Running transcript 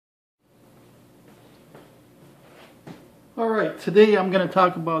Alright, today I'm going to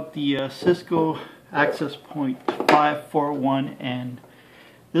talk about the Cisco Access Point 541N.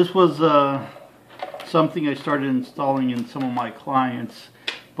 This was something I started installing in some of my clients,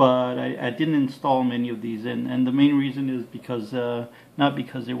 but I didn't install many of these, and the main reason is because not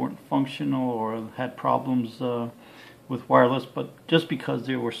because they weren't functional or had problems with wireless, but just because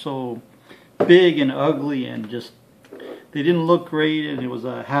they were so big and ugly and just they didn't look great, and it was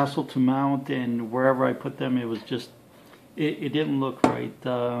a hassle to mount, and wherever I put them it was just it didn't look right.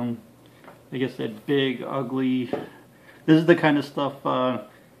 Like I said, big, ugly. This is the kind of stuff,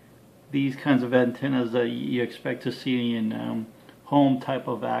 these kinds of antennas that you expect to see in home type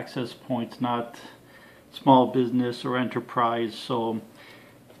of access points, not small business or enterprise. So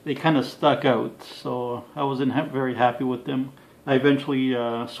they kind of stuck out. So I wasn't very happy with them. I eventually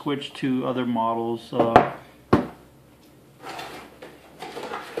switched to other models. So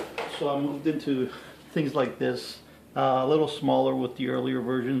I moved into things like this. A little smaller with the earlier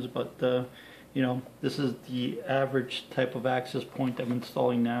versions, but you know, this is the average type of access point I'm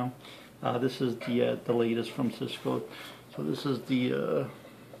installing now. This is the latest from Cisco. So this is the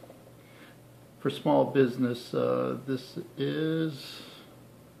for small business. This is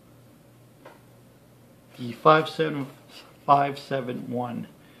the 571.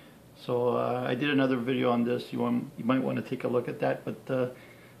 So I did another video on this. You might want to take a look at that, but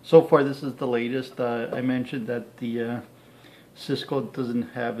so far this is the latest. I mentioned that the Cisco doesn't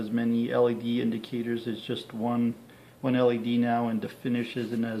have as many LED indicators. It's just one LED now, and the finish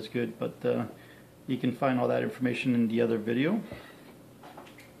isn't as good, but you can find all that information in the other video.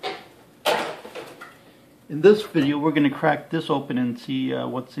 In this video we're going to crack this open and see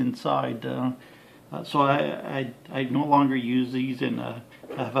what's inside. So I no longer use these, and I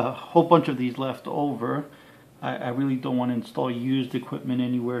have a whole bunch of these left over. I really don't want to install used equipment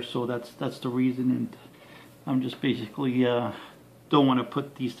anywhere, so that's the reason. And I'm just basically don't want to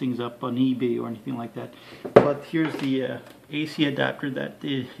put these things up on eBay or anything like that. But here's the AC adapter that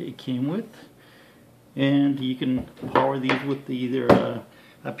it came with, and you can power these with either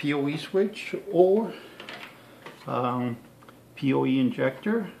a PoE switch or PoE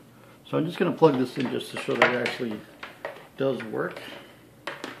injector. So I'm just going to plug this in just to show that it actually does work.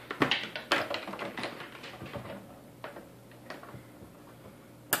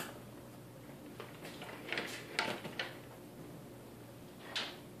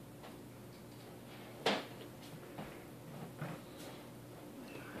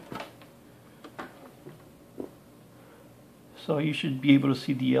 So you should be able to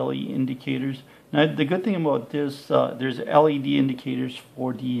see the LED indicators. Now the good thing about this, there's LED indicators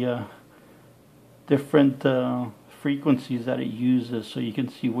for the different frequencies that it uses, so you can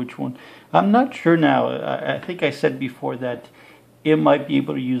see which one. I'm not sure now. I think I said before that it might be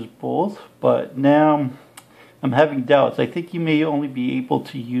able to use both, but now I'm having doubts. I think you may only be able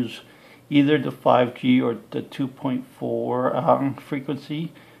to use either the 5G or the 2.4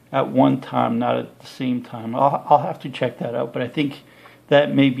 frequency at one time, not at the same time. I'll have to check that out, but I think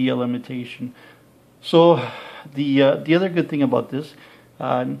that may be a limitation. So the other good thing about this,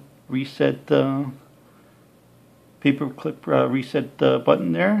 reset paperclip reset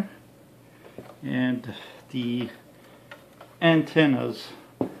button there, and the antennas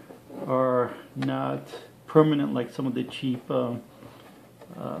are not permanent like some of the cheap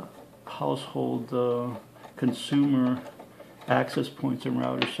household consumer access points and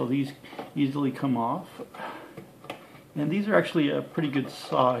routers, so these easily come off, and these are actually a pretty good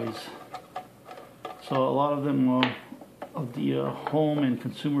size. So a lot of them of the home and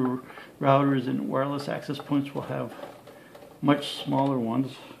consumer routers and wireless access points will have much smaller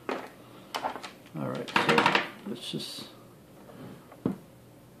ones. Alright, so let's just,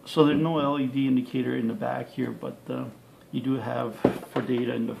 so there's no LED indicator in the back here, but you do have for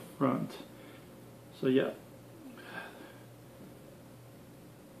data in the front. So yeah.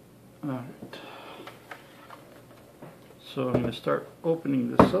 Alright, so I'm going to start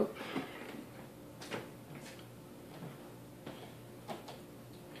opening this up.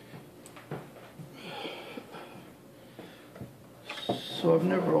 So I've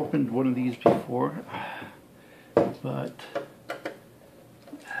never opened one of these before, but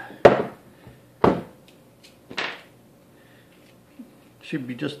should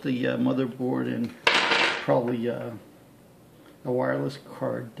be just the motherboard and probably a wireless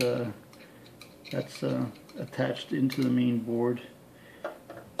card that's attached into the main board.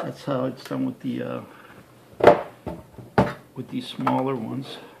 That's how it's done with the with these smaller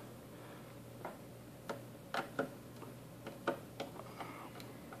ones.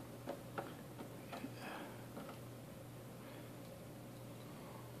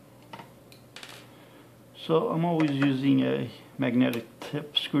 So I'm always using a magnetic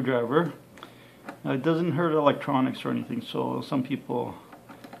tip screwdriver. Now, it doesn't hurt electronics or anything, so some people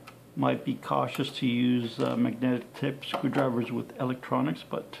might be cautious to use magnetic tip screwdrivers with electronics,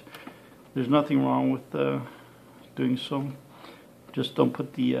 but there's nothing wrong with doing so. Just don't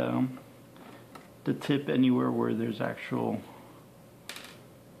put the tip anywhere where there's actual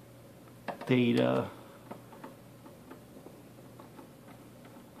data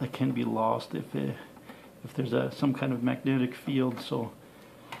that can be lost if there's some kind of magnetic field. So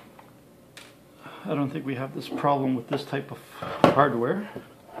I don't think we have this problem with this type of hardware.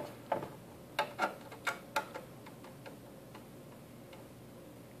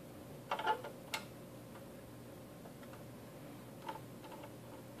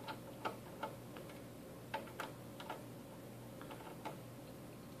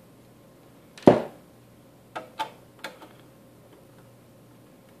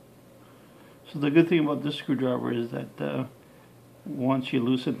 So the good thing about this screwdriver is that once you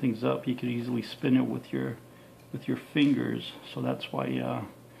loosen things up, you can easily spin it with your fingers. So that's why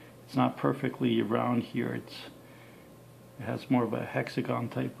it's not perfectly round here. It has more of a hexagon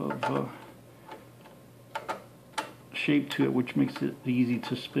type of shape to it, which makes it easy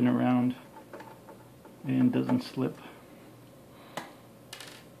to spin around and doesn't slip.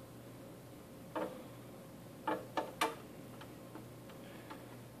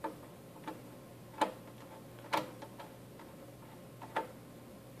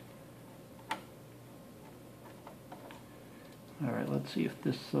 Alright, let's see if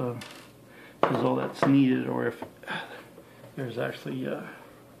this is all that's needed, or if there's actually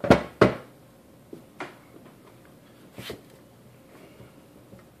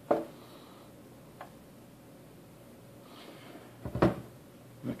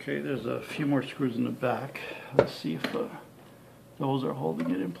okay, there's a few more screws in the back. Let's see if those are holding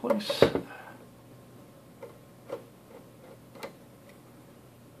it in place.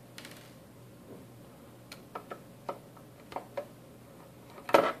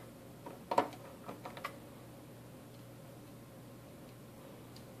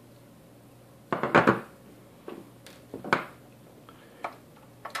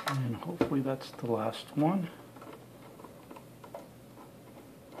 And hopefully that's the last one.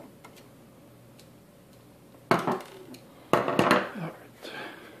 Alright.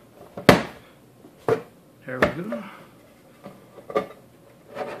 There we go.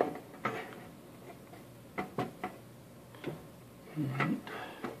 And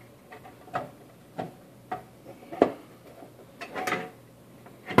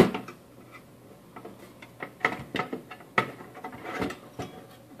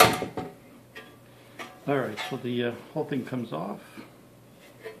alright, so the whole thing comes off.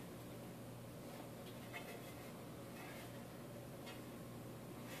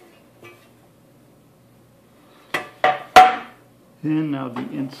 And now the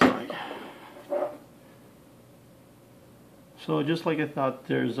inside. So just like I thought,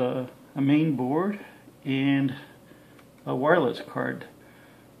 there's a main board and a wireless card.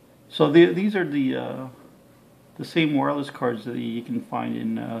 So these are the same wireless cards that you can find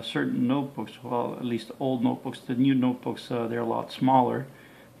in certain notebooks. Well, at least old notebooks. The new notebooks, they're a lot smaller.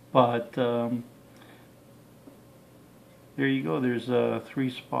 But there you go. There's 3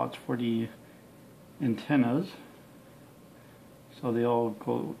 spots for the antennas. So they all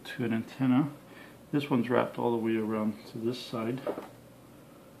go to an antenna. This one's wrapped all the way around to this side.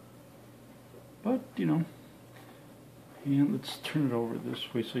 But, you know, and let's turn it over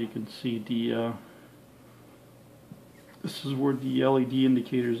this way so you can see the this is where the LED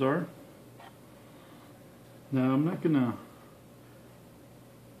indicators are. Now I'm not gonna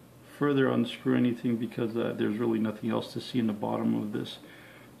further unscrew anything because there's really nothing else to see in the bottom of this.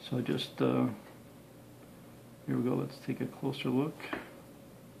 So just here we go, let's take a closer look.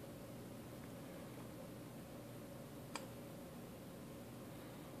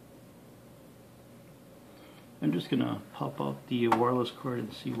 I'm just gonna pop out the wireless card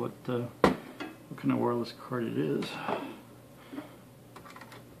and see what kind of wireless card it is.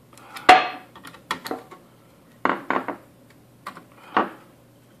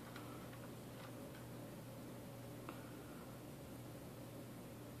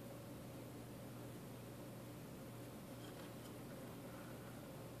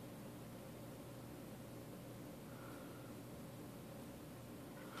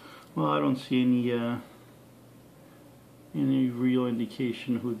 Well, I don't see any real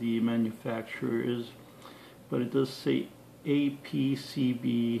indication who the manufacturer is, but it does say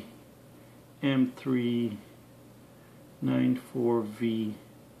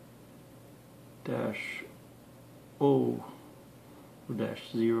AP-CB-M394V-O-0.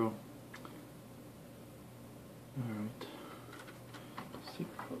 0. Alright, let's take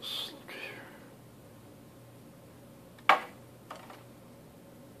a close look here.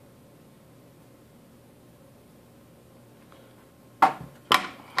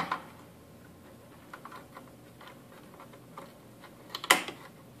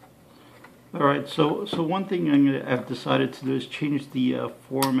 Alright, so one thing I've decided to do is change the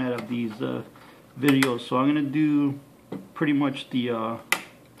format of these videos. So I'm going to do pretty much the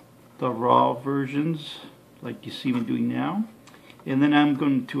raw versions like you see me doing now, and then I'm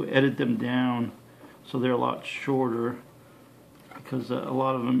going to edit them down so they're a lot shorter, because a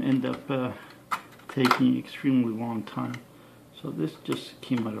lot of them end up taking extremely long time. So this just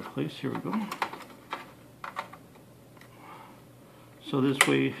came out of place. Here we go. So this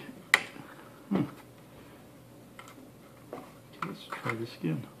way, okay, let's try this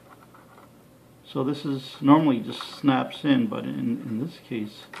again. So this is normally just snaps in, but in this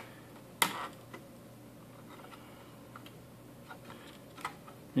case,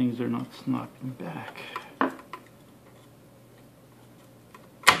 things are not snapping back.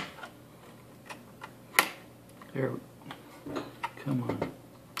 There we go. Come on.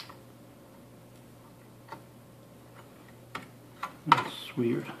 That's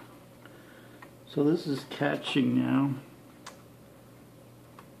weird. So this is catching now,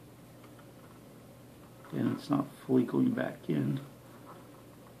 and it's not fully going back in.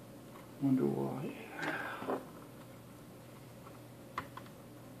 Wonder why.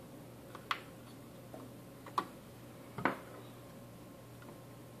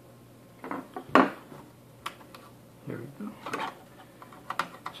 There we go.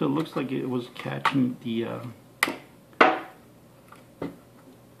 So it looks like it was catching the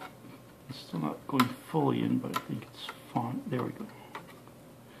it's still not going fully in, but I think it's fine. There we go.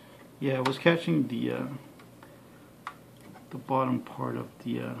 Yeah, it was catching the bottom part of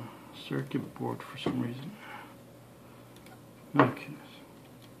the circuit board for some reason. Okay.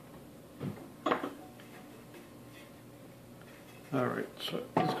 Alright, so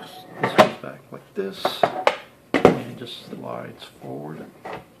this goes back like this, and it just slides forward.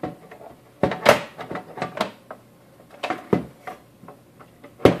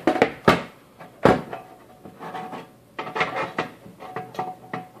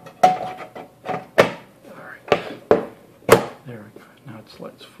 There we go. Now it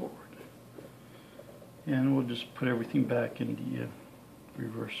slides forward. And we'll just put everything back in the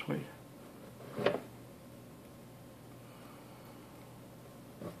reverse way.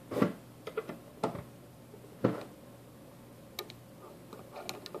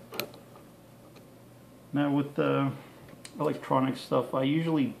 Now with the electronic stuff, I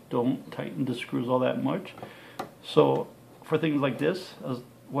usually don't tighten the screws all that much. So for things like this,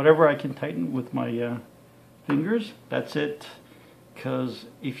 whatever I can tighten with my fingers, that's it. Because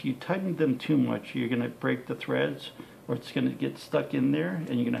if you tighten them too much, you're going to break the threads, or it's going to get stuck in there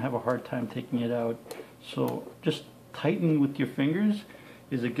and you're going to have a hard time taking it out. So just tighten with your fingers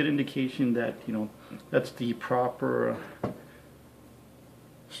is a good indication that, you know, that's the proper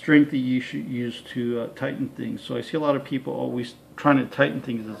strength that you should use to tighten things. So I see a lot of people always trying to tighten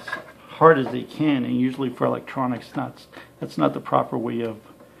things as hard as they can, and usually for electronics that's not the proper way of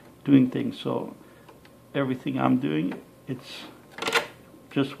doing things. So everything I'm doing, it's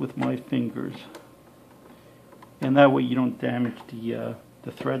just with my fingers, and that way you don't damage the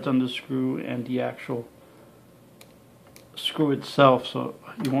threads on the screw and the actual screw itself, so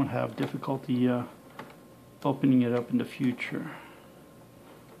you won't have difficulty opening it up in the future.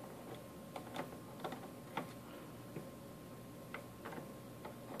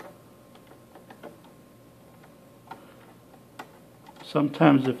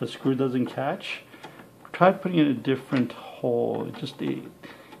 Sometimes if a screw doesn't catch, try putting it in a different hole.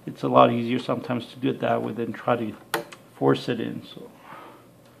 It's a lot easier sometimes to do it that way than try to force it in. So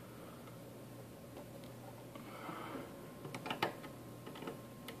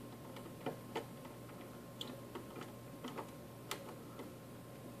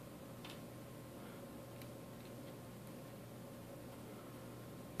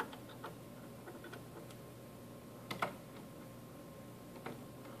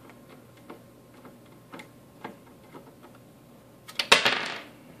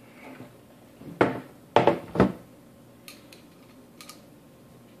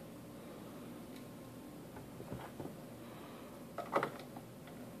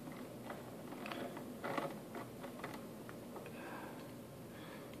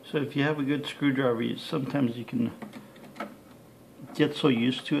So if you have a good screwdriver, sometimes you can get so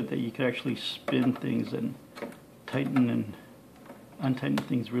used to it that you can actually spin things and tighten and untighten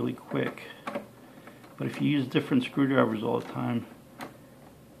things really quick. But if you use different screwdrivers all the time,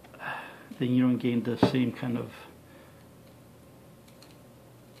 then you don't gain the same kind of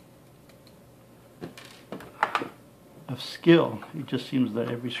skill. It just seems that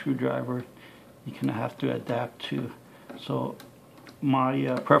every screwdriver you kind of have to adapt to. So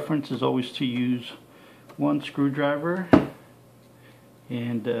my preference is always to use one screwdriver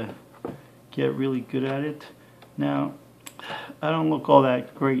and get really good at it. Now, I don't look all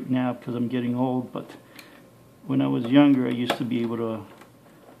that great now because I'm getting old, but when I was younger I used to be able to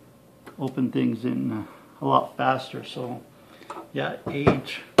open things in a lot faster. So yeah,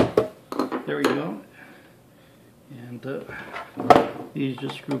 age. There we go. And these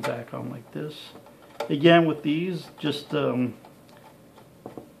just screw back on like this. Again, with these, just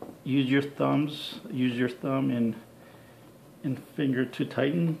use your thumb and finger to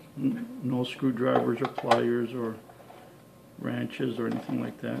tighten. No screwdrivers or pliers or wrenches or anything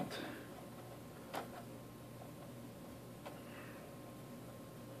like that.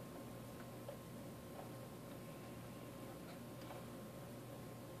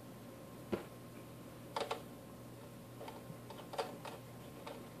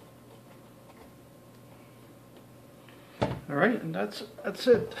 All right, and that's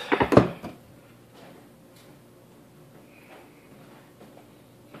it.